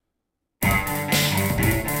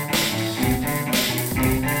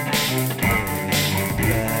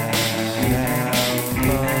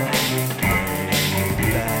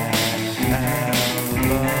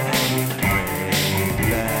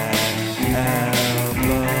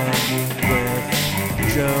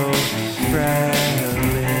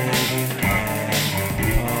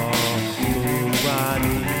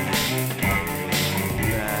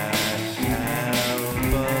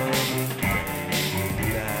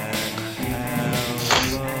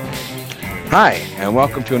Hi, and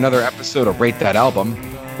welcome to another episode of Rate That Album,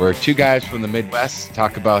 where two guys from the Midwest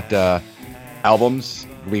talk about albums.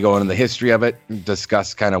 We go into the history of it,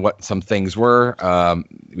 discuss kind of what some things were.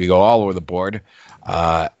 We go all over the board.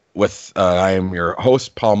 I am your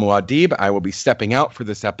host, Paul Muad'Dib. I will be stepping out for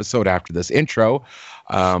this episode after this intro.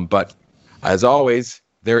 But as always,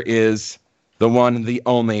 there is the one, the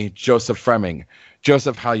only, Joseph Fremming.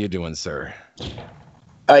 Joseph, how you doing, sir?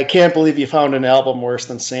 I can't believe you found an album worse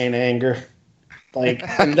than Saint Anger. Like,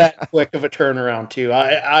 and that quick of a turnaround too.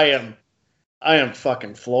 I am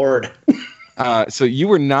fucking floored. So you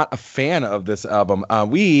were not a fan of this album.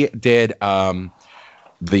 We did for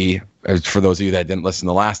those of you that didn't listen to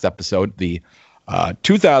the last episode, the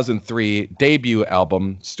 2003 debut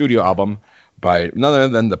album, studio album by none other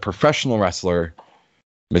than the professional wrestler,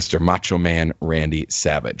 Mr. Macho Man Randy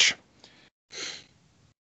Savage.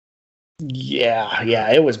 Yeah,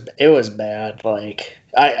 it was bad. Like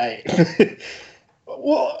I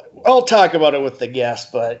well, I'll talk about it with the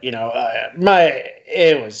guest, but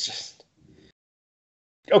it was just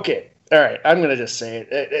okay. All right, I'm gonna just say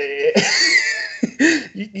it.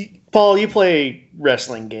 Paul, you play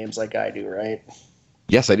wrestling games like I do, right?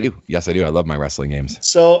 Yes, I do. I love my wrestling games.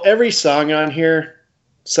 So every song on here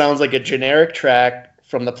sounds like a generic track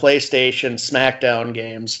from the PlayStation SmackDown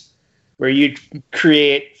games, where you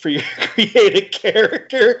create a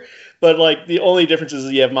character, but like the only difference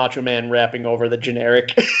is you have Macho Man rapping over the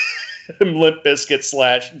generic Limp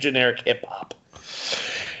Bizkit / generic hip hop.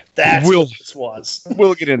 That's what this was.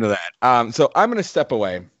 We'll get into that. So I'm going to step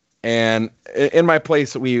away, and in my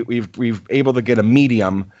place, we've able to get a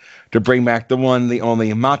medium to bring back the one, the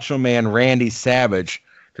only Macho Man Randy Savage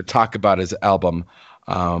to talk about his album.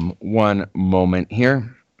 One moment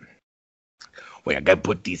here. Wait, I gotta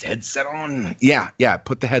put these headset on? Yeah,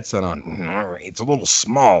 put the headset on. All right, it's a little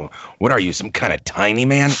small. What are you, some kind of tiny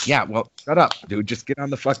man? Yeah, well, shut up, dude. Just get on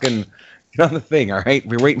the thing, all right?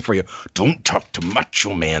 We're waiting for you. Don't talk to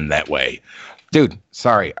Macho Man that way. Dude,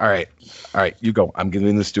 sorry. All right, you go. I'm getting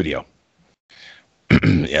in the studio.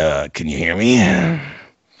 Can you hear me?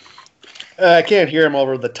 I can't hear him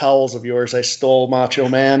over the towels of yours I stole, Macho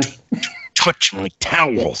Man. Touch my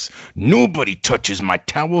towels. Nobody touches my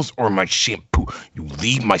towels or my shampoo. You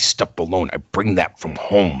leave my stuff alone. I bring that from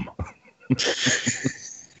home.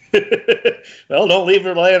 Well, don't leave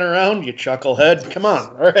it laying around, you chucklehead. Come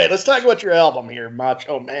on. All right, let's talk about your album here,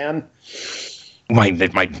 Macho Man. My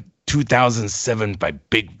 2007 by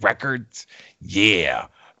Big Records? Yeah,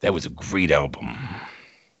 that was a great album.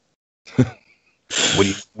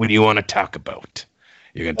 What do you want to talk about?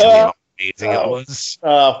 You're going to tell me how amazing it was?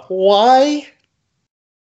 Why?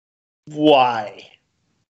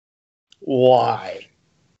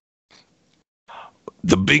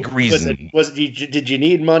 The big reason did you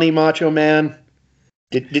need money, Macho Man?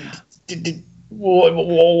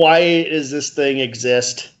 Why does this thing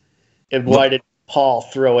exist? And why did Paul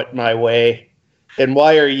throw it my way? And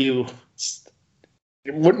why are you?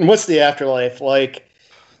 What's the afterlife like?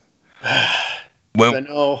 Well,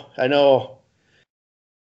 I know.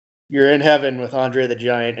 You're in heaven with Andre the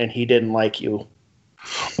Giant, and he didn't like you.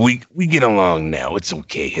 We get along now. It's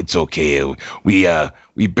okay.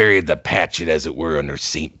 We buried the hatchet, as it were, under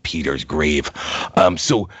St. Peter's grave.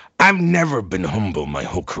 So I've never been humble my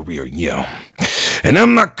whole career, and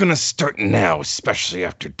I'm not gonna start now, especially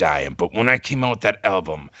after dying. But when I came out with that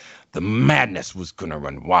album, the madness was gonna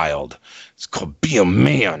run wild. It's called "Be a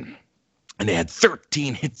Man," and they had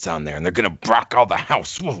 13 hits on there, and they're gonna rock all the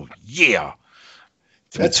house. Whoa, yeah!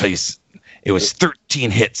 Let me tell you, it was 13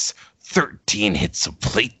 hits. 13 hits of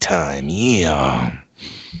playtime, yeah.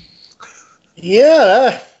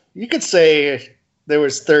 Yeah, you could say there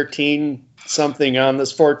was 13 something on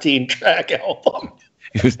this 14-track album.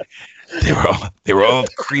 They were all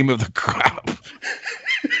the cream of the crop.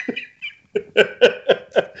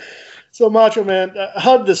 So, Macho Man,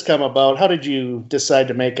 how did this come about? How did you decide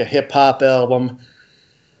to make a hip-hop album?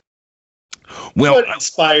 Well, what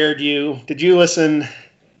inspired you? Did you listen?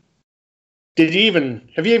 Have you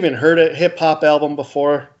even heard a hip hop album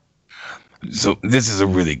before? So this is a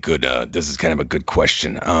really good, this is kind of a good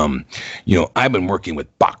question. I've been working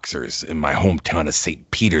with boxers in my hometown of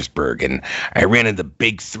St. Petersburg, and I ran into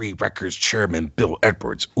Big Three Records chairman Bill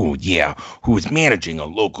Edwards, who was managing a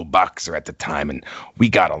local boxer at the time, and we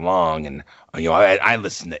got along, and I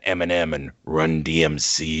listened to Eminem and Run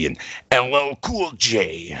DMC and LL Cool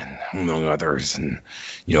J, and among others, and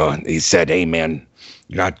he said, "Hey man,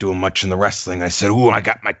 you're not doing much in the wrestling." I said, "Ooh, I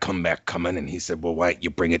got my comeback coming." And he said, "Well, why don't you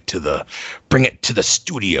bring it to the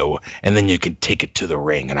studio, and then you can take it to the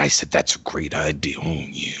ring?" And I said, "That's a great idea." Oh,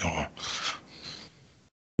 yeah.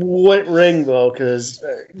 What ring, though? Because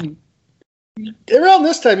Around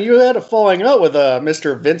this time, you had a falling out with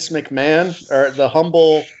Mr. Vince McMahon, or the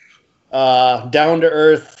humble,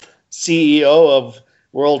 down-to-earth CEO of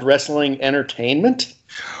World Wrestling Entertainment.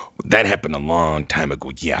 That happened a long time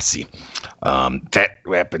ago. Yeah, see, that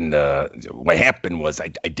happened. What happened was I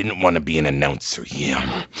didn't want to be an announcer.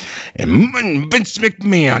 Yeah, and Vince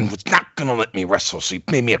McMahon was not gonna let me wrestle, so he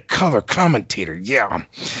made me a color commentator. Yeah,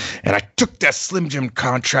 and I took that Slim Jim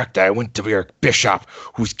contract. I went to Eric Bischoff,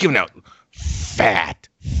 who's giving out fat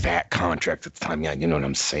contracts at the time. Yeah, you know what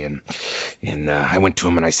I'm saying. And I went to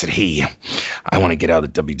him and I said, "Hey, I want to get out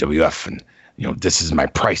of the WWF, and this is my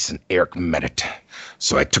price." And Eric met it.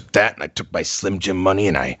 So I took that, and I took my Slim Jim money,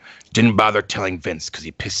 and I didn't bother telling Vince because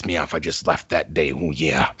he pissed me off. I just left that day. Oh,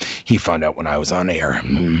 yeah. He found out when I was on air.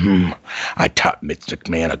 Mm-hmm. I taught Vince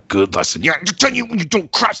McMahon a good lesson. Yeah, I just tell you when you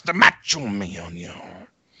don't cross the Macho Man,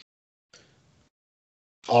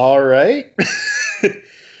 All right.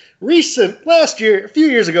 Last year, a few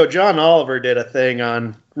years ago, John Oliver did a thing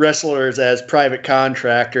on wrestlers as private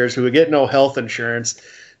contractors who would get no health insurance.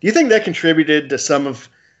 Do you think that contributed to some of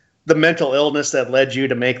the mental illness that led you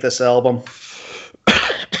to make this album?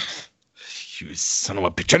 You son of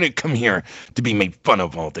a bitch. I didn't come here to be made fun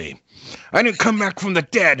of all day. I didn't come back from the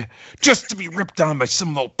dead just to be ripped on by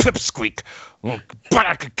some little pipsqueak, little butt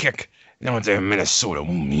I could kick. Now it's in Minnesota.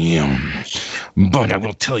 But I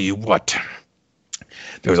will tell you what.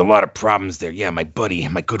 There was a lot of problems there. Yeah, my buddy,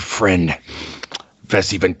 my good friend,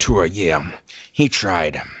 Vessi Ventura, yeah, he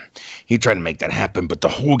tried. He tried to make that happen, but the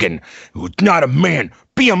Hogan, who's not a man,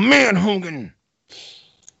 be a man, Hogan.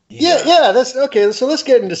 Yeah, that's okay. So let's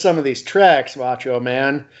get into some of these tracks, Macho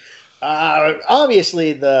Man.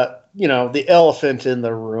 Obviously, the elephant in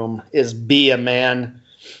the room is "Be a Man,"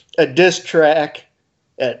 a diss track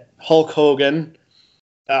at Hulk Hogan,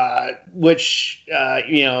 which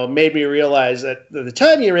made me realize that at the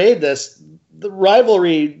time you made this, the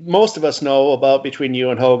rivalry most of us know about between you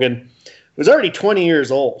and Hogan was already 20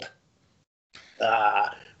 years old.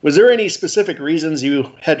 Was there any specific reasons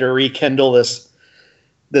you had to rekindle this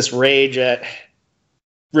rage at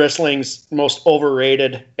wrestling's most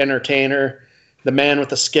overrated entertainer, the man with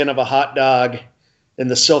the skin of a hot dog and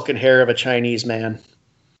the silken hair of a Chinese man?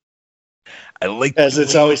 I like as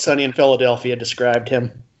It's Always Sunny in Philadelphia described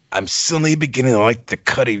him. I'm suddenly beginning to like the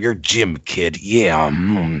cut of your gym, kid. Yeah,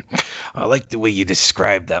 I like the way you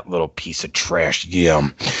describe that little piece of trash. Yeah.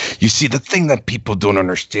 You see, the thing that people don't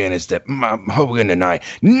understand is that Hogan and I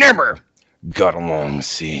never got along.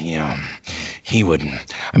 See, yeah. He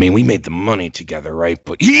wouldn't. I mean, we made the money together, right?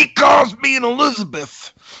 But he caused me and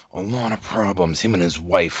Elizabeth a lot of problems, him and his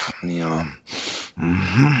wife. Yeah.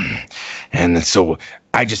 And so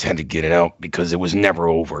I just had to get it out because it was never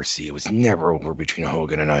over. See, it was never over between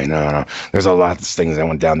Hogan and I. No. There's a lot of things that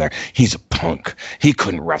went down there. He's a punk. He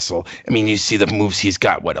couldn't wrestle. I mean, you see the moves he's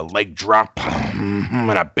got. What, a leg drop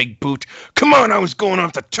and a big boot? Come on, I was going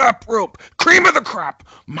off the top rope. Cream of the crop.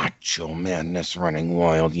 Macho Madness running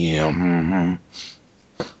wild. Yeah.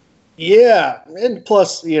 Yeah, and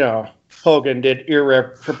plus, Hogan did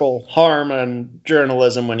irreparable harm on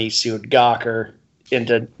journalism when he sued Gawker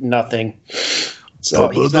into nothing. So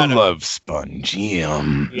he's not a love sponge.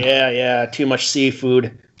 Yeah. Too much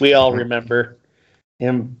seafood. We all remember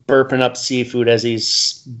him burping up seafood as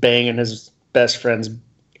he's banging his best friend's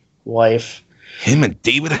wife. Him and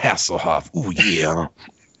David Hasselhoff. Ooh, yeah.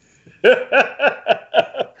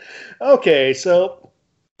 Okay, so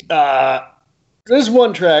there's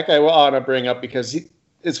one track I want to bring up because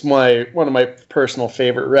it's one of my personal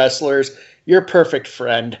favorite wrestlers. Your perfect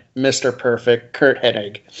friend, Mr. Perfect, Kurt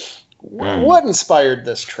Hennig. What inspired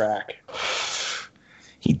this track?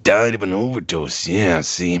 He died of an overdose, yeah,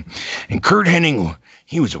 see. And Kurt Hennig,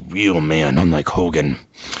 he was a real man, unlike Hogan.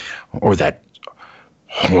 Or that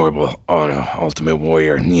horrible Ultimate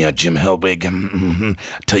Warrior, yeah, Jim Hellwig.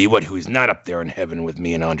 Tell you what, who's not up there in heaven with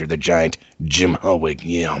me and Andre the Giant, Jim Hellwig,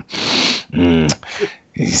 yeah.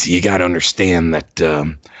 You got to understand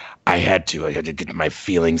that I had to get my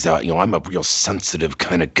feelings out. I'm a real sensitive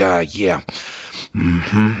kind of guy, yeah.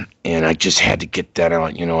 And I just had to get that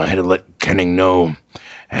out. I had to let Hennig know.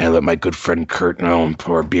 I had to let my good friend Kurt know and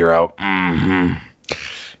pour a beer out.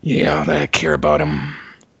 Yeah, I care about him.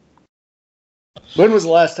 When was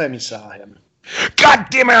the last time you saw him? God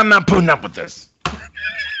damn it, I'm not putting up with this.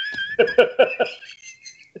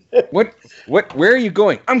 What? Where are you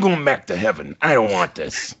going? I'm going back to heaven. I don't want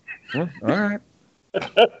this. All right.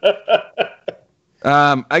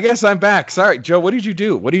 I guess I'm back. Sorry, Joe. What did you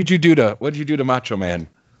do? What did you do to Macho Man?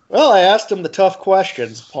 Well, I asked him the tough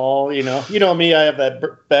questions, Paul. You know me. I have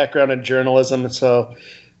that background in journalism, so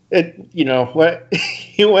what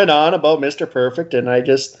he went on about Mr. Perfect, and I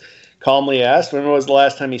just calmly asked when was the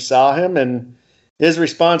last time he saw him, and his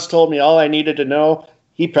response told me all I needed to know.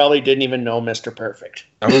 He probably didn't even know Mr. Perfect.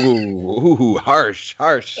 Ooh, harsh.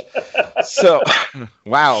 So,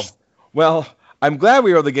 wow. Well, I'm glad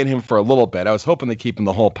we were able to get him for a little bit. I was hoping to keep him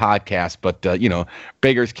the whole podcast, but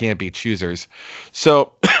beggars can't be choosers.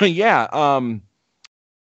 So, yeah.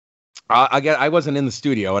 I wasn't in the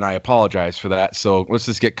studio, and I apologize for that. So let's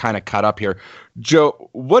just get kind of caught up here. Joe,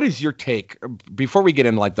 what is your take before we get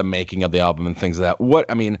into like the making of the album and things like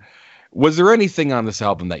that? Was there anything on this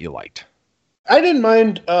album that you liked? I didn't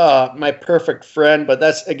mind My Perfect Friend, but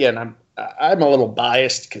that's, again, I'm a little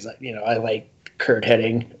biased because I like Kurt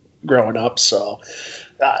Hennig growing up. So,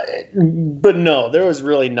 but no, there was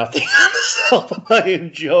really nothing on this album I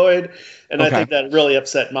enjoyed, and okay. I think that really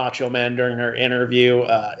upset Macho Man during her interview.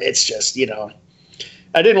 It's just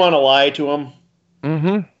I didn't want to lie to him.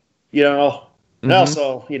 Mm-hmm. And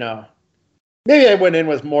also maybe I went in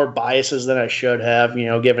with more biases than I should have.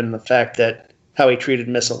 Given the fact that how he treated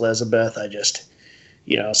Miss Elizabeth. I just,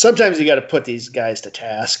 sometimes you got to put these guys to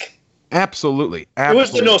task. Absolutely. It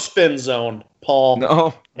was the no spin zone, Paul.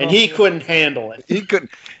 No. And he couldn't handle it.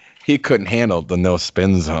 He couldn't handle the no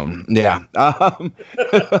spin zone. Yeah.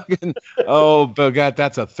 Oh, but God,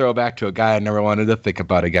 that's a throwback to a guy I never wanted to think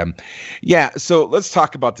about again. Yeah. So let's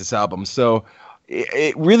talk about this album. So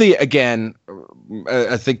it really, again,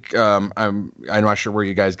 I think I'm not sure where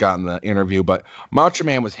you guys got in the interview, but Macho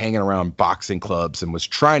Man was hanging around boxing clubs and was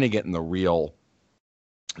trying to get in the real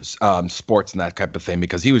sports and that type of thing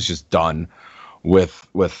because he was just done with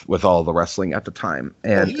all the wrestling at the time.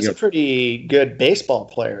 And he was a pretty good baseball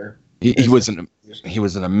player. He was an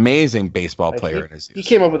amazing baseball player. He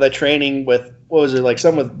came up with that training with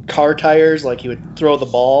some with car tires, like he would throw the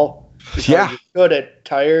ball. Yeah, he was good at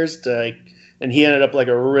tires and he ended up with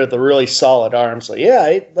a really solid arm. So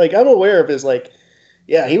yeah, I'm aware of his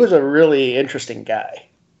he was a really interesting guy.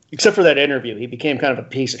 Except for that interview, he became kind of a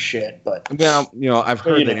piece of shit. But I've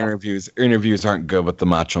heard that interviews aren't good with the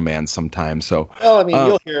Macho Man sometimes. So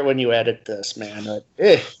you'll hear it when you edit this, man.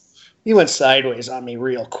 He went sideways on me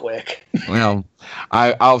real quick. Well,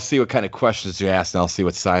 I'll see what kind of questions you ask, and I'll see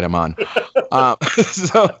what side I'm on.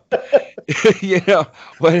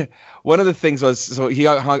 One of the things was, so he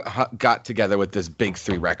got together with this Big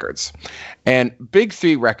Three Records. And Big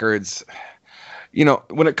Three Records,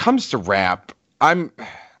 when it comes to rap,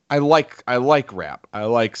 I like rap. I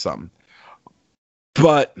like some.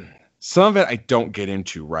 But some of it I don't get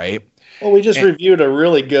into, right? Well, we just reviewed a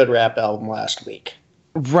really good rap album last week.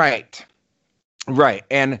 Right.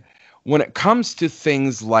 And when it comes to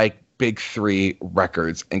things like Big Three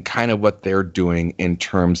Records and kind of what they're doing in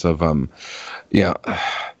terms of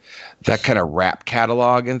that kind of rap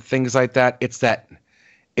catalog and things like that, it's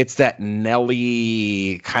that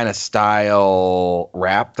Nelly kind of style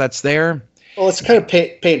rap that's there. Well, it's kind of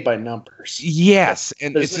paint by numbers. Yes,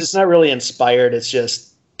 and it's not really inspired. It's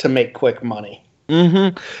just to make quick money.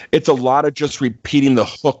 Mm-hmm. It's a lot of just repeating the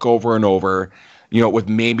hook over and over, with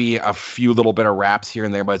maybe a few little bit of raps here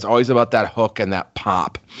and there, but it's always about that hook and that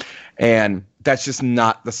pop. And that's just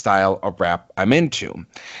not the style of rap I'm into.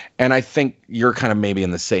 And I think you're kind of maybe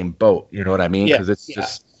in the same boat. You know what I mean? Because it's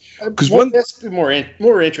just... That's more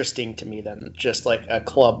interesting to me than just like a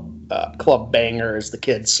club banger, as the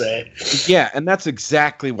kids say. Yeah, and that's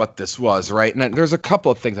exactly what this was, right? And there's a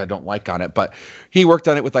couple of things I don't like on it, but he worked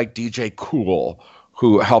on it with like DJ Cool,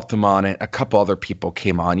 who helped him on it. A couple other people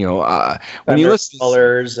came on. When you listen,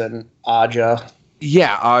 Colors and Aja.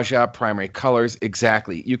 Yeah, Aja, Primary Colors,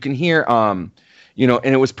 exactly. You can hear, and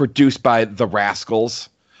it was produced by the Rascals.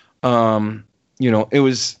 It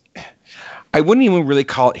was. I wouldn't even really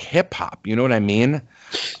call it hip hop. You know what I mean?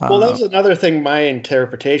 Well, that was another thing, my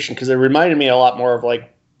interpretation, because it reminded me a lot more of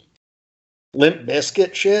like Limp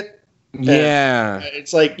Bizkit shit. Yeah. And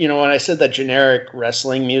it's like, when I said that generic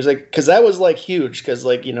wrestling music, because that was like huge, because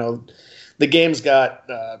the games got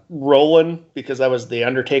rolling because that was the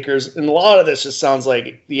Undertaker's. And a lot of this just sounds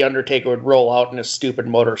like the Undertaker would roll out in a stupid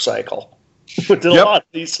motorcycle. With a lot of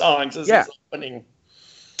these songs as his opening.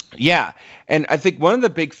 Yeah. And I think one of the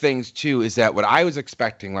big things, too, is that what I was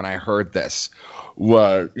expecting when I heard this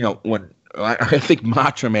was, when I think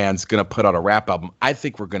Macho Man's going to put out a rap album, I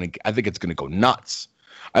think it's going to go nuts.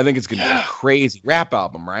 I think it's going to be a crazy rap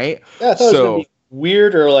album, right? Yeah, I thought it was going to be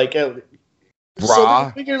weird or like raw. So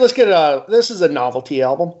I figured let's get this is a novelty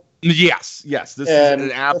album. Yes. This is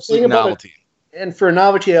an absolute novelty. And for a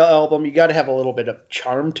novelty album, you got to have a little bit of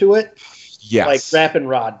charm to it. Yes. Like rapping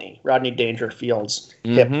Rodney Dangerfield's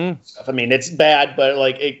hip stuff. I mean, it's bad, but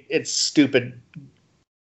like it's stupid,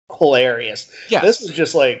 hilarious. Yes. This was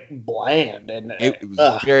just like bland, and it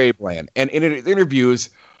was very bland. And in interviews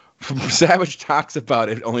Savage talks about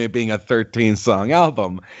it only being a 13-song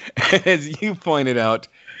album. As you pointed out,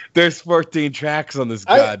 there's 14 tracks on this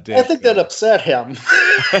goddamn. I think that upset him.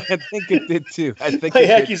 I think it did too. I think my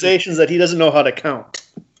accusations that he doesn't know how to count.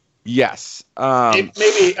 Yes.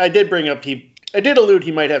 Maybe I did bring up I did allude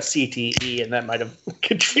he might have CTE, and that might have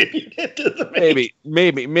contributed to the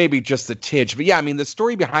maybe just a tinge. But yeah, I mean, the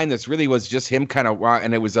story behind this really was just him kind of,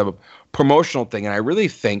 and it was a promotional thing. And I really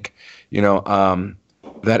think,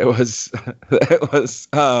 that it was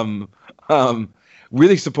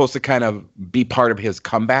really supposed to kind of be part of his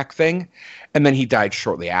comeback thing. And then he died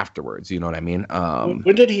shortly afterwards. You know what I mean?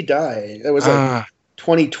 When did he die? It was like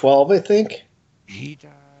 2012, I think. He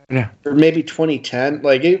died. Or maybe 2010,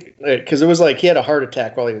 because it was like he had a heart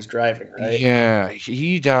attack while he was driving, right? Yeah,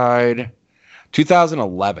 he died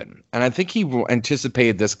 2011, and I think he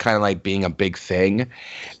anticipated this kind of like being a big thing,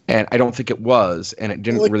 and I don't think it was, and it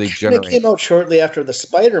didn't really generate. It came out shortly after the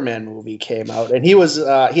Spider-Man movie came out, and he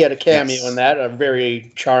had a cameo in that, a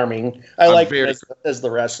very charming. I liked him as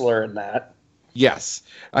the wrestler in that. Yes,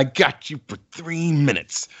 I got you for 3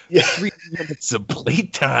 minutes. Yeah. 3 minutes of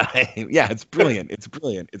playtime. Yeah, it's brilliant. It's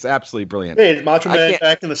brilliant. It's absolutely brilliant. Hey, is Macho Man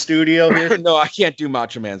back in the studio here? No, I can't do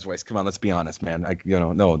Macho Man's voice. Come on, let's be honest, man.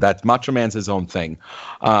 No, that's Macho Man's his own thing.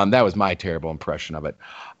 That was my terrible impression of it.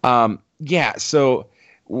 Yeah. So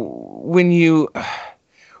when you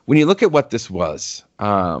look at what this was,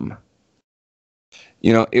 it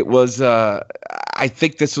was. I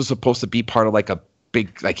think this was supposed to be part of like a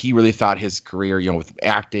big, like he really thought his career, with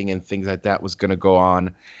acting and things like that was going to go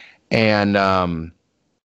on. And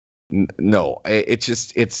no,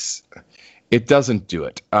 it doesn't do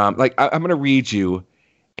it. I'm going to read you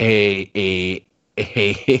a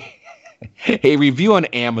review on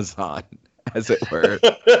Amazon, as it were,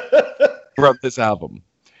 from this album.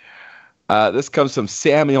 This comes from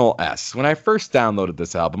Samuel S. When I first downloaded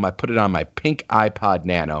this album, I put it on my pink iPod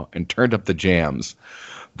Nano and turned up the jams.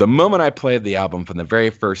 The moment I played the album from the very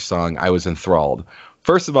first song, I was enthralled.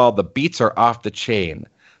 First of all, the beats are off the chain.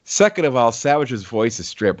 Second of all, Savage's voice is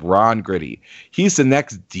stripped raw and gritty. He's the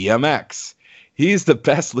next DMX. He's the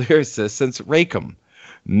best lyricist since Rakim.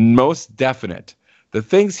 Most definite. The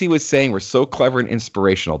things he was saying were so clever and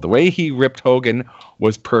inspirational. The way he ripped Hogan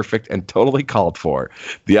was perfect and totally called for.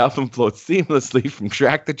 The album flowed seamlessly from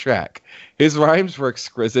track to track. His rhymes were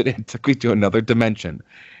exquisite and took me to another dimension.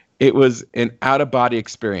 It was an out-of-body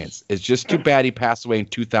experience. It's just too bad he passed away in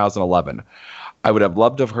 2011. I would have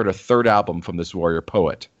loved to have heard a third album from this warrior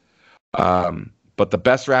poet. But the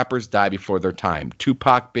best rappers die before their time.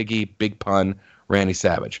 Tupac, Biggie, Big Pun, Randy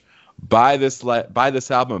Savage. Buy this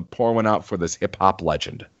album and pour one out for this hip-hop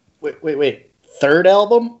legend. Wait. Third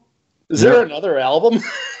album? Is there another album?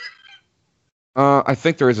 I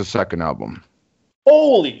think there is a second album.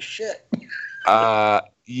 Holy shit.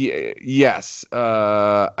 Yes,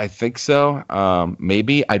 I think so.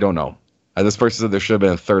 Maybe, I don't know. This person said there should have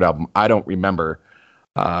been a third album. I don't remember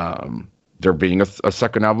there being a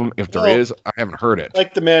second album. If there is, I haven't heard it.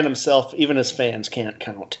 Like the man himself, even his fans can't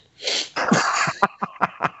count.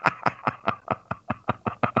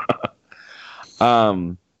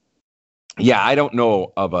 Yeah, I don't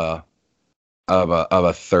know of a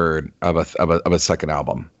third of a second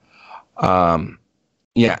album.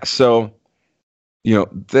 Yeah, so.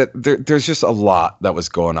 There's just a lot that was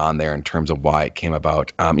going on there in terms of why it came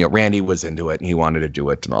about. Randy was into it and he wanted to do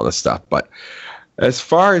it and all this stuff. But as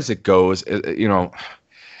far as it goes,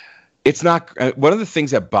 it's not one of the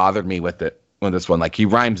things that bothered me with this one. Like he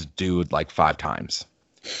rhymes dude like 5 times,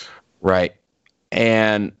 right?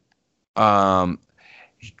 And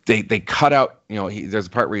they cut out. There's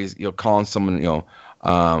a part where he's calling someone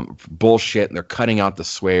bullshit, and they're cutting out the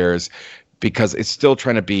swears, because it's still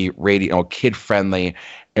trying to be kid friendly.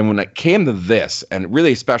 And when it came to this, and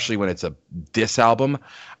really especially when it's a diss album,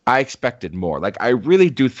 I expected more. Like I really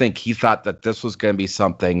do think he thought that this was going to be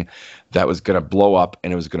something that was going to blow up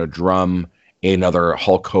and it was going to drum another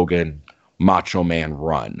Hulk Hogan Macho Man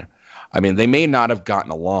run. I mean, they may not have gotten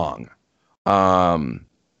along. Yeah,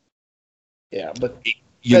 but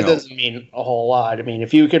that doesn't mean a whole lot. I mean,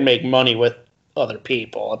 if you can make money with other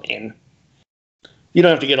people, I mean, you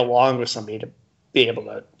don't have to get along with somebody to be able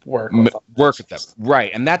to work with them. Right.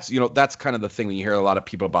 And that's kind of the thing when you hear a lot of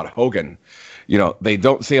people about Hogan. They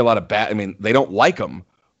don't say a lot of bad. I mean, they don't like him,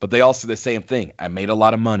 but they all say the same thing. I made a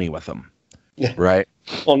lot of money with him. Yeah. Right.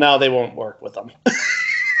 Well, now they won't work with him.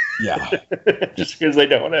 Yeah. Just because they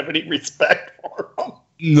don't have any respect for him.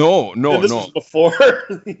 No. This was before,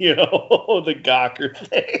 the Gawker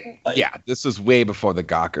thing. Yeah, this was way before the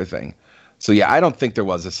Gawker thing. So yeah, I don't think there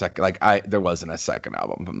was a second. There wasn't a second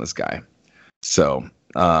album from this guy. So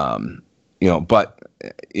But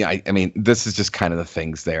I mean, this is just kind of the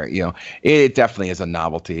things there. It definitely is a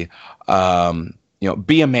novelty.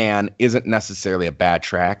 Be a Man isn't necessarily a bad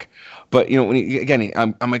track, but again,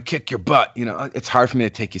 I'm gonna kick your butt. It's hard for me to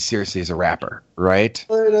take you seriously as a rapper, right?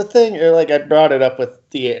 Well, the thing, I brought it up with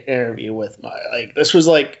the interview with this was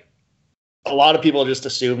a lot of people just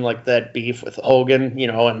assumed that beef with Hogan,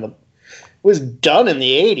 and it was done in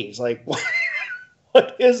the 80s.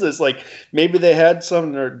 What is this? Maybe they had some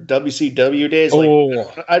in their WCW days.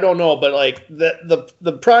 I don't know, but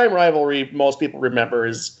the prime rivalry most people remember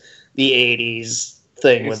is the 80s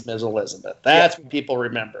thing with Ms. Elizabeth. That's what people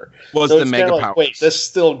remember. Was the Mega Powers. Wait, this is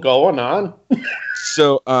still going on?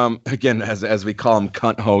 So, again, as we call him,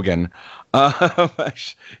 Cunt Hogan,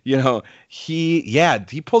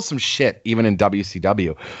 he pulls some shit even in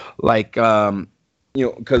WCW.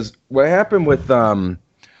 Because what happened with,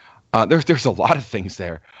 there's a lot of things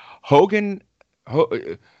there. Hogan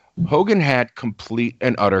had complete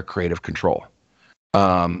and utter creative control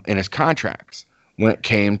in his contracts when it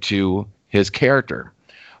came to his character.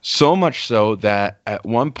 So much so that at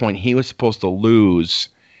one point he was supposed to lose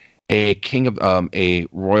a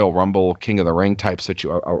Royal Rumble King of the Ring type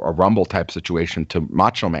a Rumble type situation to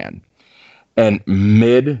Macho Man. And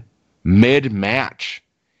mid match,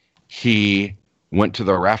 he went to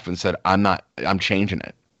the ref and said, I'm changing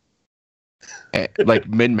it.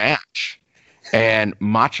 Mid match. And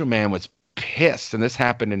Macho Man was pissed. And this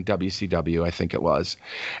happened in WCW, I think it was.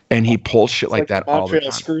 And he pulls shit like that all the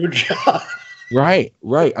time. Screw job. Right.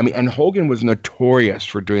 I mean, and Hogan was notorious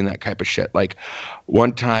for doing that type of shit.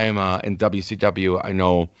 One time in WCW, I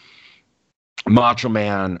know Macho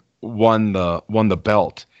Man won the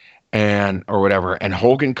belt or whatever, and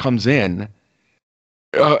Hogan comes in,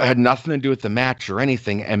 had nothing to do with the match or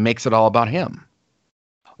anything, and makes it all about him.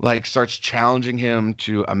 Starts challenging him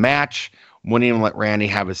to a match, wouldn't even let Randy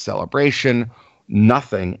have his celebration,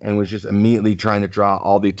 nothing, and was just immediately trying to draw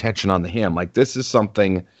all the attention onto him. This is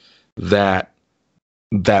something that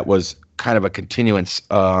was kind of a continuance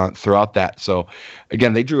throughout that. So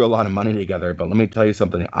again, they drew a lot of money together, but let me tell you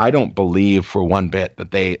something. I don't believe for one bit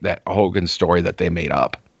that Hogan story that they made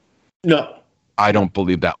up. No. I don't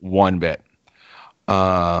believe that one bit.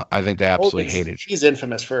 I think they absolutely hated you. He's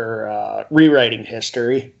infamous for rewriting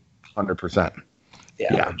history. 100%.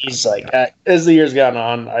 Yeah. He's as the years gone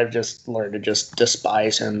on, I've just learned to just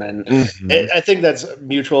despise him. And I think that's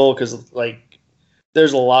mutual because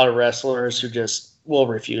there's a lot of wrestlers who just will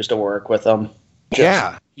refuse to work with them.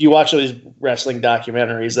 You watch those wrestling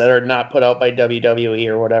documentaries that are not put out by WWE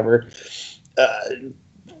or whatever.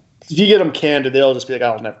 If you get them candid, they'll just be like,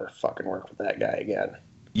 I'll never fucking work with that guy again.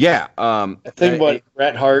 Yeah. I think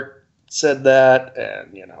Bret Hart said that,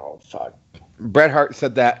 and, fuck. Bret Hart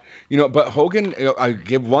said that, but Hogan, I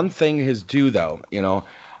give one thing his due, though,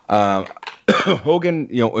 Hogan,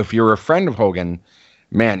 if you're a friend of Hogan,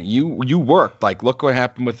 man, you worked. Look what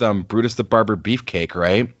happened with Brutus the Barber Beefcake,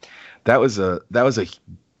 right? That's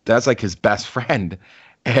his best friend,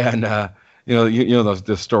 and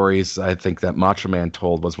the stories I think that Macho Man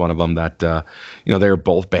told was one of them that they were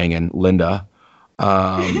both banging Linda,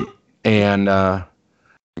 but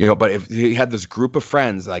if he had this group of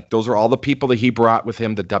friends, those are all the people that he brought with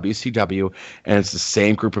him to WCW, and it's the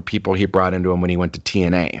same group of people he brought into him when he went to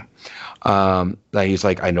TNA. He's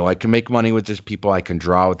I know I can make money with these people, I can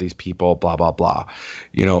draw with these people, blah blah blah,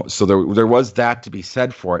 so there was that to be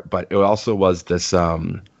said for it, but it also was this I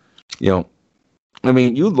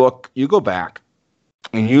mean, you go back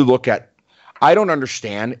and you look at, I don't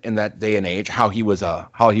understand in that day and age how he was a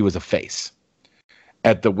face,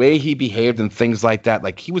 at the way he behaved and things like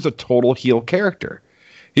that. He was a total heel character.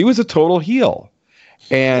 He was a total heel,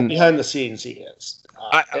 and behind the scenes he is.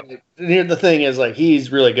 The thing is,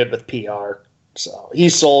 he's really good with PR, so he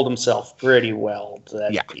sold himself pretty well to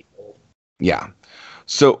that people. Yeah.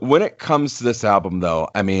 So when it comes to this album, though,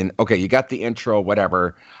 I mean, okay, you got the intro,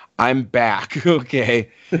 whatever. I'm back. Okay.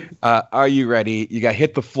 Are you ready? You got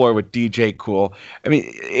Hit the Floor with DJ Cool. I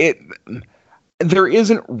mean, there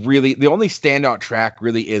isn't really, the only standout track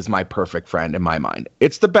really is My Perfect Friend in my mind.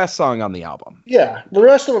 It's the best song on the album. Yeah. The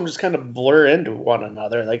rest of them just kind of blur into one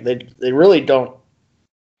another. They really don't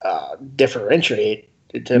differentiate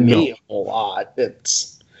to me a whole lot.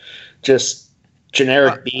 It's just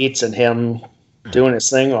generic beats and him doing his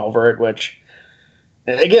thing over it, which,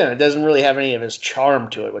 again, it doesn't really have any of his charm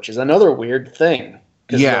to it, which is another weird thing.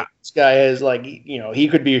 Yeah. This guy is he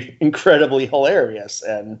could be incredibly hilarious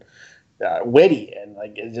and witty,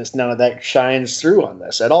 and just none of that shines through on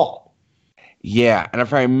this at all. Yeah. And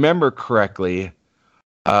if I remember correctly,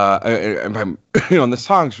 and the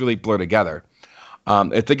songs really blur together.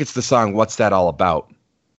 I think it's the song "What's That All About."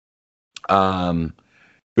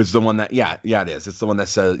 It's the one that, yeah, it is. It's the one that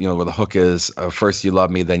says, where the hook is, first you love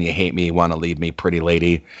me, then you hate me, want to leave me, pretty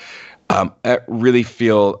lady. I really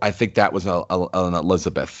feel, I think that was an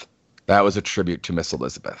Elizabeth. That was a tribute to Miss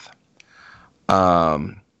Elizabeth.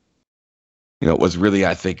 It was really,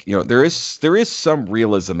 I think, there is some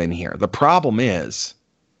realism in here. The problem is,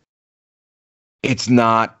 it's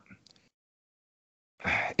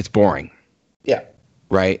boring. Yeah.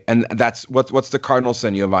 Right. And that's what's the cardinal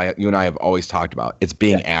sin you and I have always talked about. It's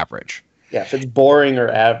being average. Yeah. If it's boring or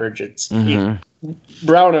average, it's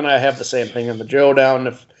Brown and I have the same thing in the Joe Down.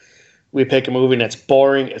 If we pick a movie and it's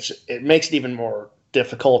boring, it makes it even more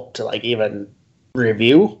difficult to like even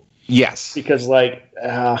review. Yes. Because like,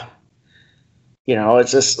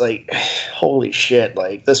 it's just like, holy shit.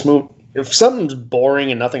 Like this movie, if something's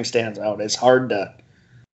boring and nothing stands out, it's hard to,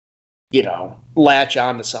 latch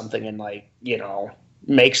onto something and like,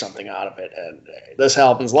 make something out of it. And this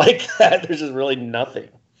album's like that. There's just really nothing.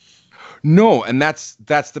 No, and that's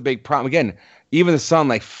the big problem. Again, even the song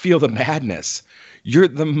like Feel the Madness. You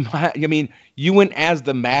went as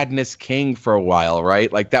the Madness King for a while,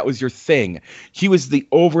 right? Like that was your thing. He was the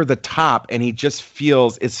over the top, and he just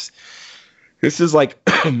feels this is like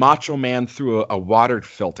Macho Man through a water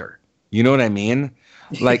filter. You know what I mean?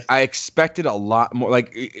 Like I expected a lot more.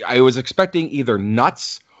 Like I was expecting either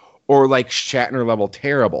nuts or like Shatner level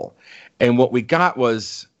terrible, and what we got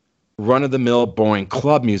was run of the mill boring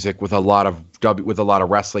club music with a lot of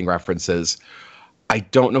wrestling references. I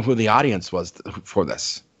don't know who the audience was for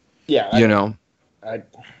this. Yeah,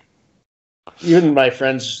 even my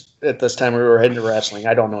friends at this time we were into wrestling.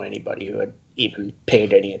 I don't know anybody who had even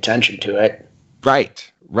paid any attention to it.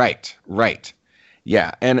 Right.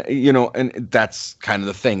 Yeah, and and that's kind of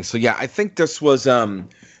the thing. So yeah, I think this was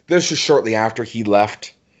shortly after he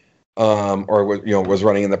left, or was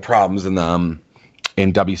running in the problems in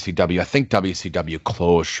WCW. I think WCW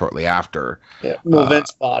closed shortly after. Yeah, well,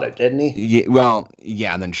 Vince bought it, didn't he?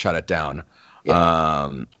 Yeah, and then shut it down.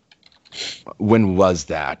 Yeah. When was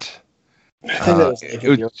that? I think that was like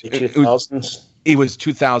in the early 2000s. It was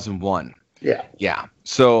 2001. Yeah. Yeah.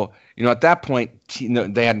 So, at that point,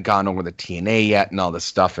 they hadn't gone over the TNA yet and all this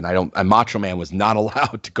stuff, and Macho Man was not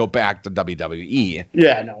allowed to go back to WWE.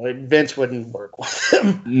 Yeah, no, Vince wouldn't work with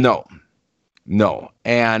him. No.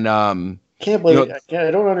 And can't believe it. I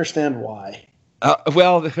don't understand why.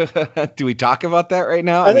 Well, do we talk about that right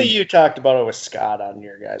now? I think you talked about it with Scott on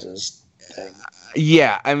your guys' thing.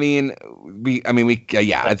 Yeah, I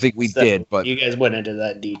think we did, but you guys went into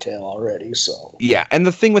that detail already, so. Yeah, and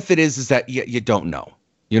the thing with it is that you don't know.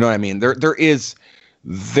 You know what I mean? There's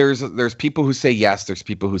people who say yes, there's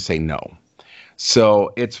people who say no.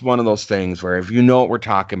 So it's one of those things where if you know what we're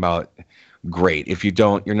talking about, great. If you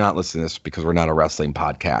don't, you're not listening to this because we're not a wrestling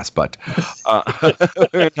podcast, but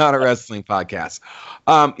we're not a wrestling podcast.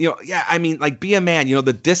 Like Be a Man,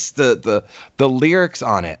 the lyrics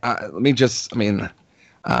on it. Let me just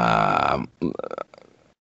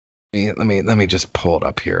pull it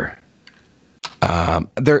up here.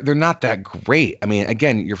 They're not that great. I mean,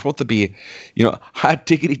 again, you're supposed to be, hot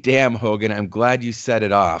diggity damn, Hogan. I'm glad you set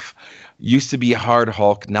it off. Used to be hard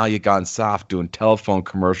Hulk, now you gone soft doing telephone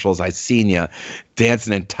commercials. I seen you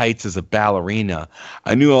dancing in tights as a ballerina.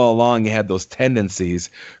 I knew all along you had those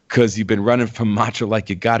tendencies because you've been running from macho like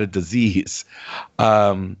you got a disease.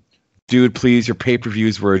 Dude, please, your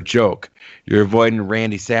pay-per-views were a joke. You're avoiding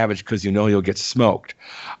Randy Savage because you know you'll get smoked.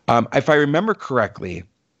 If I remember correctly,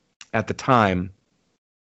 at the time,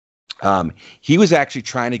 he was actually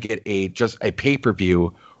trying to get just a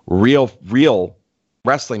pay-per-view, real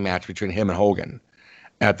wrestling match between him and Hogan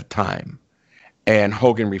at the time, and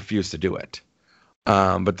Hogan refused to do it.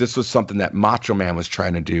 But this was something that Macho Man was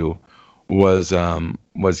trying to do, was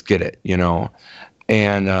get it,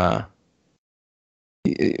 and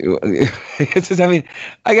it's just,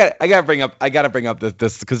 I gotta bring up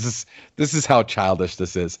this because this is how childish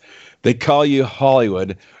this is. They call you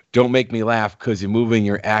Hollywood. Don't make me laugh because your movie and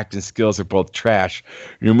your acting skills are both trash.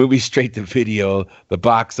 Your movie straight to video, the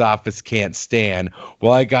box office can't stand.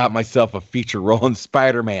 Well, I got myself a feature role in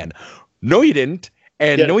Spider-Man. No, you didn't.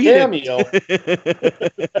 And no, you didn't.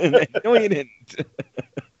 And no, you didn't.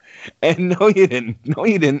 And no, you didn't. No,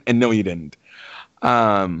 you didn't. And no, you didn't.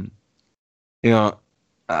 And he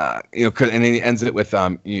ends it with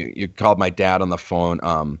you called my dad on the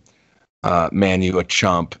phone. Man, you a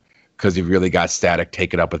chump. Because you really got static,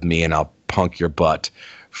 take it up with me and I'll punk your butt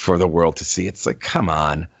for the world to see. It's like, come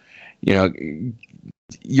on. You're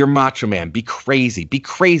Macho Man. Be crazy. Be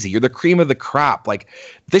crazy. You're the cream of the crop. Like,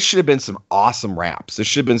 this should have been some awesome raps. This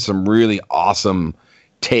should have been some really awesome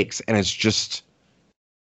takes. And it's just,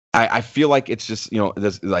 I feel like it's just,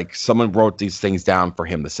 this, like someone wrote these things down for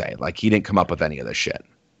him to say. Like he didn't come up with any of this shit.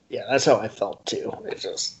 Yeah, that's how I felt too. It's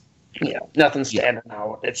just, nothing standing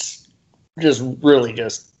out. It's just really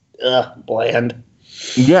just bland.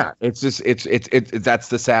 Yeah, it's just it's that's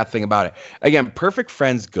the sad thing about it. Again, Perfect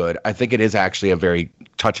Friend's good. I think it is actually a very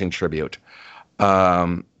touching tribute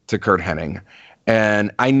to Kurt Hennig. And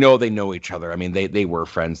I know they know each other. I mean, they were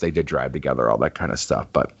friends. They did drive together, all that kind of stuff.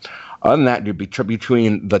 But other than that, dude,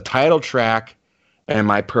 between the title track and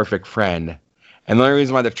My Perfect Friend, and the only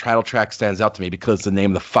reason why the title track stands out to me because it's the name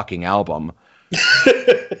of the fucking album.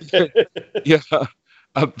 Yeah.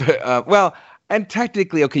 Well, and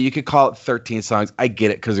technically, okay, you could call it 13 songs. I get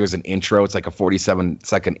it because there's an intro. It's like a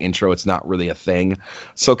 47-second intro. It's not really a thing.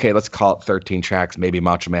 So, okay, let's call it 13 tracks. Maybe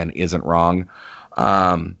Macho Man isn't wrong.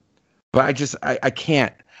 But I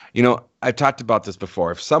can't. I've talked about this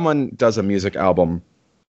before. If someone does a music album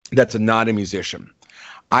that's not a musician,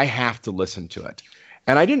 I have to listen to it.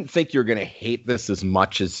 And I didn't think you were going to hate this as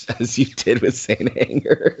much as you did with Saint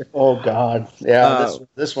Anger. Oh, God. Yeah,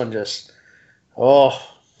 this one just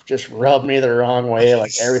rubbed me the wrong way.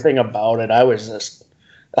 Like, everything about it. I was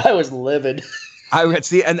livid. I would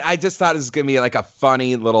see, and I just thought it was going to be like a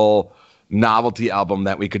funny little novelty album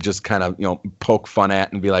that we could just kind of, poke fun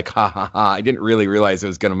at and be like, ha, ha, ha. I didn't really realize it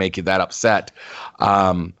was going to make you that upset.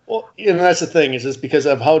 Well, that's the thing, is just because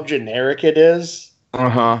of how generic it is.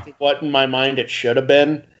 What in my mind it should have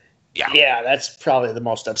been. Yeah, that's probably the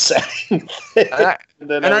most upsetting thing.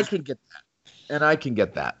 And I can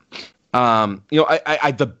get that.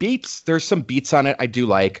 I the beats, there's some beats on it I do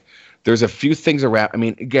like. There's a few things around. I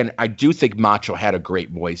mean, again, I do think Macho had a great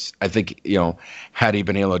voice. I think, had he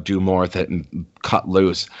been able to do more with it and cut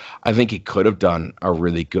loose, I think he could have done a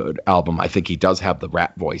really good album. I think he does have the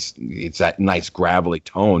rap voice. It's that nice gravelly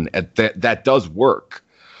tone that does work,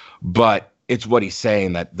 but it's what he's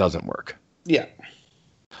saying that doesn't work. Yeah.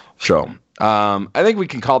 So, I think we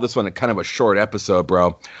can call this one a kind of a short episode,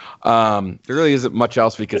 bro. There really isn't much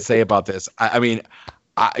else we could say about this. I mean,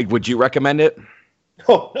 would you recommend it?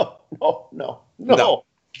 Oh, no. God,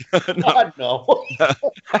 no.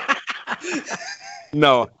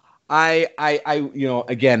 No,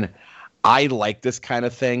 again, I like this kind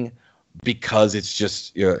of thing because it's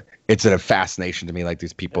just, it's a fascination to me. Like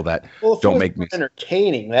these people that don't make me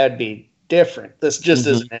entertaining. That'd be different. This just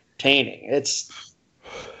isn't entertaining.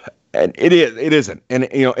 And it isn't. And,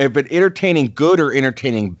 if it entertaining good or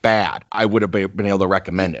entertaining bad, I would have been able to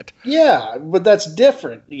recommend it. Yeah, but that's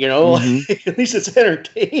different, Like, at least it's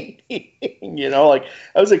entertaining, Like,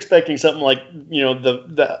 I was expecting something like,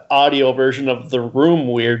 the audio version of The Room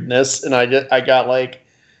weirdness, and I got, like,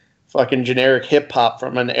 fucking generic hip-hop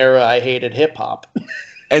from an era I hated hip-hop.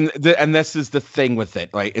 And this is the thing with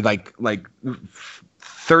it. Like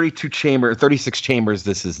 36 chambers,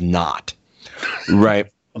 this is not. Right?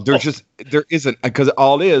 There isn't, because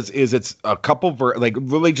all it is it's a couple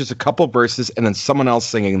really just a couple verses and then someone else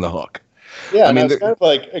singing the hook. Yeah, I mean, it's kind of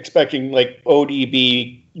like expecting like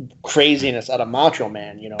ODB craziness out of Macho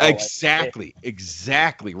Man, Exactly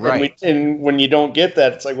right. And when you don't get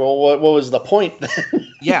that, it's like, well, what was the point then?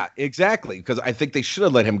 Yeah, exactly, because I think they should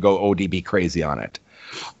have let him go ODB crazy on it.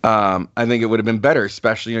 I think it would have been better,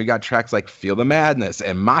 especially you got tracks like Feel the Madness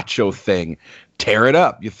and Macho Thing, Tear It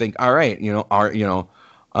Up. You think, all right,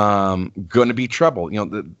 gonna be trouble.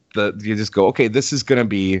 You just go, okay, there's gonna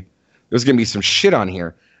be some shit on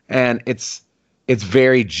here, and it's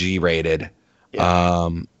very G-rated. Yeah.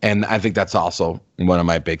 And I think that's also one of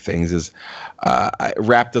my big things is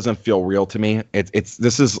rap doesn't feel real to me.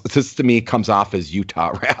 This to me comes off as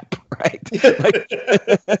Utah rap, right?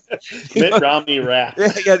 Mitt Romney rap.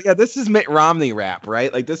 Yeah. This is Mitt Romney rap,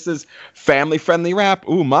 right? Like this is family friendly rap.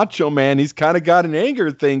 Ooh, Macho Man, he's kind of got an anger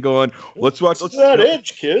thing going. Let's that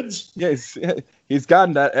edge, kids. Yeah, he's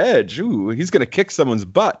gotten that edge. Ooh, he's gonna kick someone's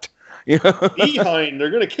butt. Behind, they're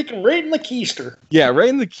gonna kick him right in the keister. Yeah, right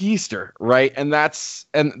in the keister, right? And that's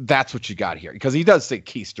what you got here, because he does say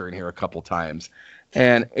keister in here a couple times,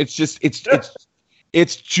 and it's just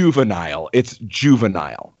it's juvenile. It's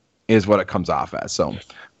juvenile is what it comes off as. So,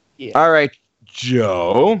 yeah. All right,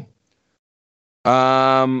 Joe.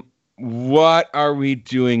 What are we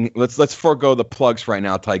doing? Let's forego the plugs right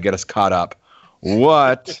now till I get us caught up.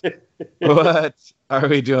 What are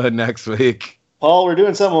we doing next week? Paul, we're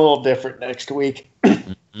doing something a little different next week.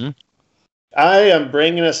 Mm-hmm. I am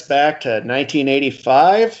bringing us back to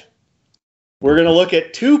 1985. We're going to look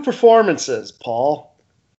at two performances, Paul.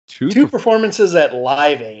 Two performances at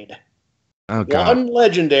Live Aid. Oh, God. One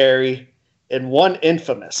legendary and one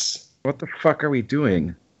infamous. What the fuck are we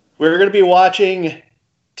doing? We're going to be watching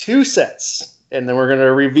two sets, and then we're going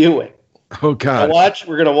to review it. Oh God.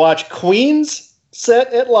 We're gonna watch Queen's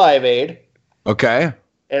set at Live Aid. Okay.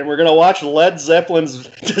 And we're gonna watch Led Zeppelin's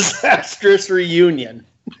disastrous reunion.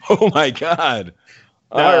 Oh my God.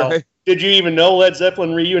 Now, All right. did you even know Led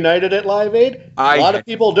Zeppelin reunited at Live Aid? A lot of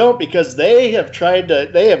people don't because they have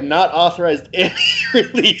not authorized any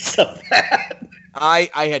release of that. I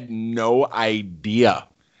had no idea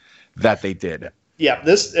that they did. Yeah,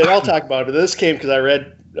 and I'll talk about it. This came because I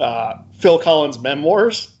read Phil Collins'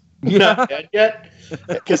 memoirs. Yeah. Not dead yet.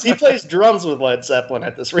 Because he plays drums with Led Zeppelin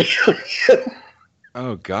at this reunion.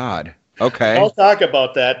 Oh God. Okay. I'll talk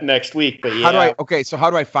about that next week. But yeah. So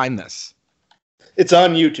how do I find this? It's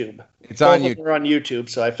on YouTube. It's on YouTube. We're on YouTube,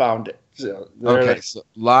 so I found it. So so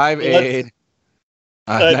Live Aid,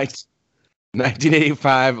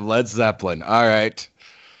 1985, Led Zeppelin. All right.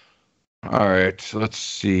 Let's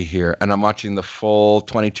see here, and I'm watching the full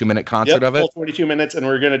 22-minute concert of it. Full 22 minutes, and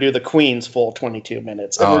we're going to do the Queen's full 22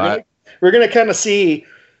 minutes. And we're going to kind of see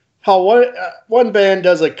how one band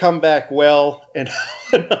does a comeback well, and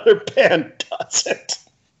how another band doesn't.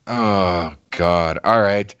 Oh God! All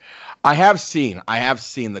right. I have seen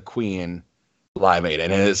the Queen Live Aid,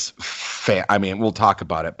 and it is I mean, we'll talk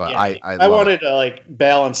about it, but yeah, I wanted to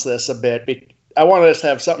balance this a bit. I wanted us to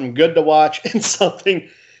have something good to watch and something.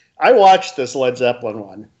 I watched this Led Zeppelin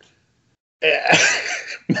one.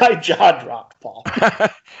 My jaw dropped, Paul.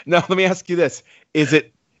 Now let me ask you this: Is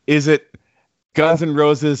it Guns N'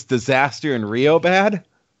 Roses' Disaster in Rio bad?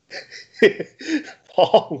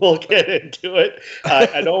 Paul, we'll get into it.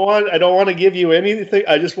 I don't want to give you anything.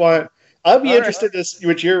 I'll be interested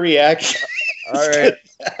with your reaction. All right.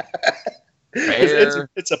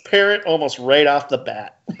 It's apparent almost right off the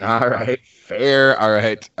bat. All right. Fair. All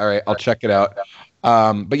right. I'll check it out.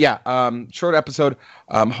 But yeah, short episode.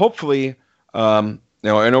 Hopefully, I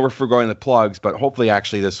know we're forgoing the plugs, but hopefully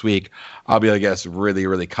actually this week I'll be able to get us really,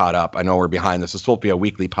 really caught up. I know we're behind this. It's supposed to be a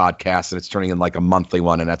weekly podcast and it's turning in like a monthly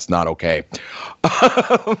one, and that's not okay.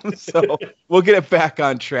 So we'll get it back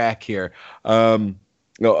on track here. I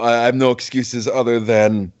have no excuses other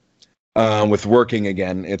than with working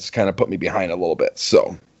again. It's kind of put me behind a little bit.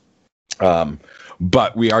 So,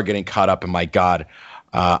 but we are getting caught up, and my God,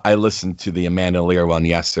 I listened to the Amanda Lear one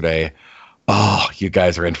yesterday. Oh, you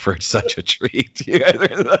guys are in for such a treat. You guys are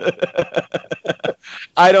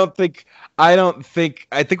I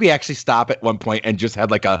think we actually stop at one point and just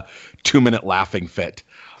had like a 2-minute laughing fit.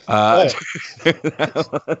 That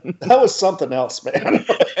was something else, man.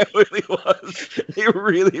 It really was. It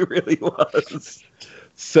really, really was.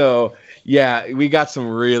 So yeah, we got some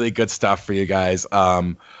really good stuff for you guys.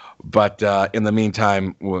 But in the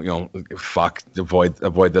meantime, avoid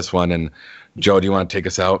this one. And Joe, do you want to take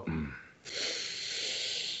us out?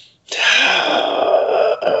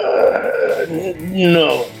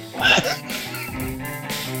 No.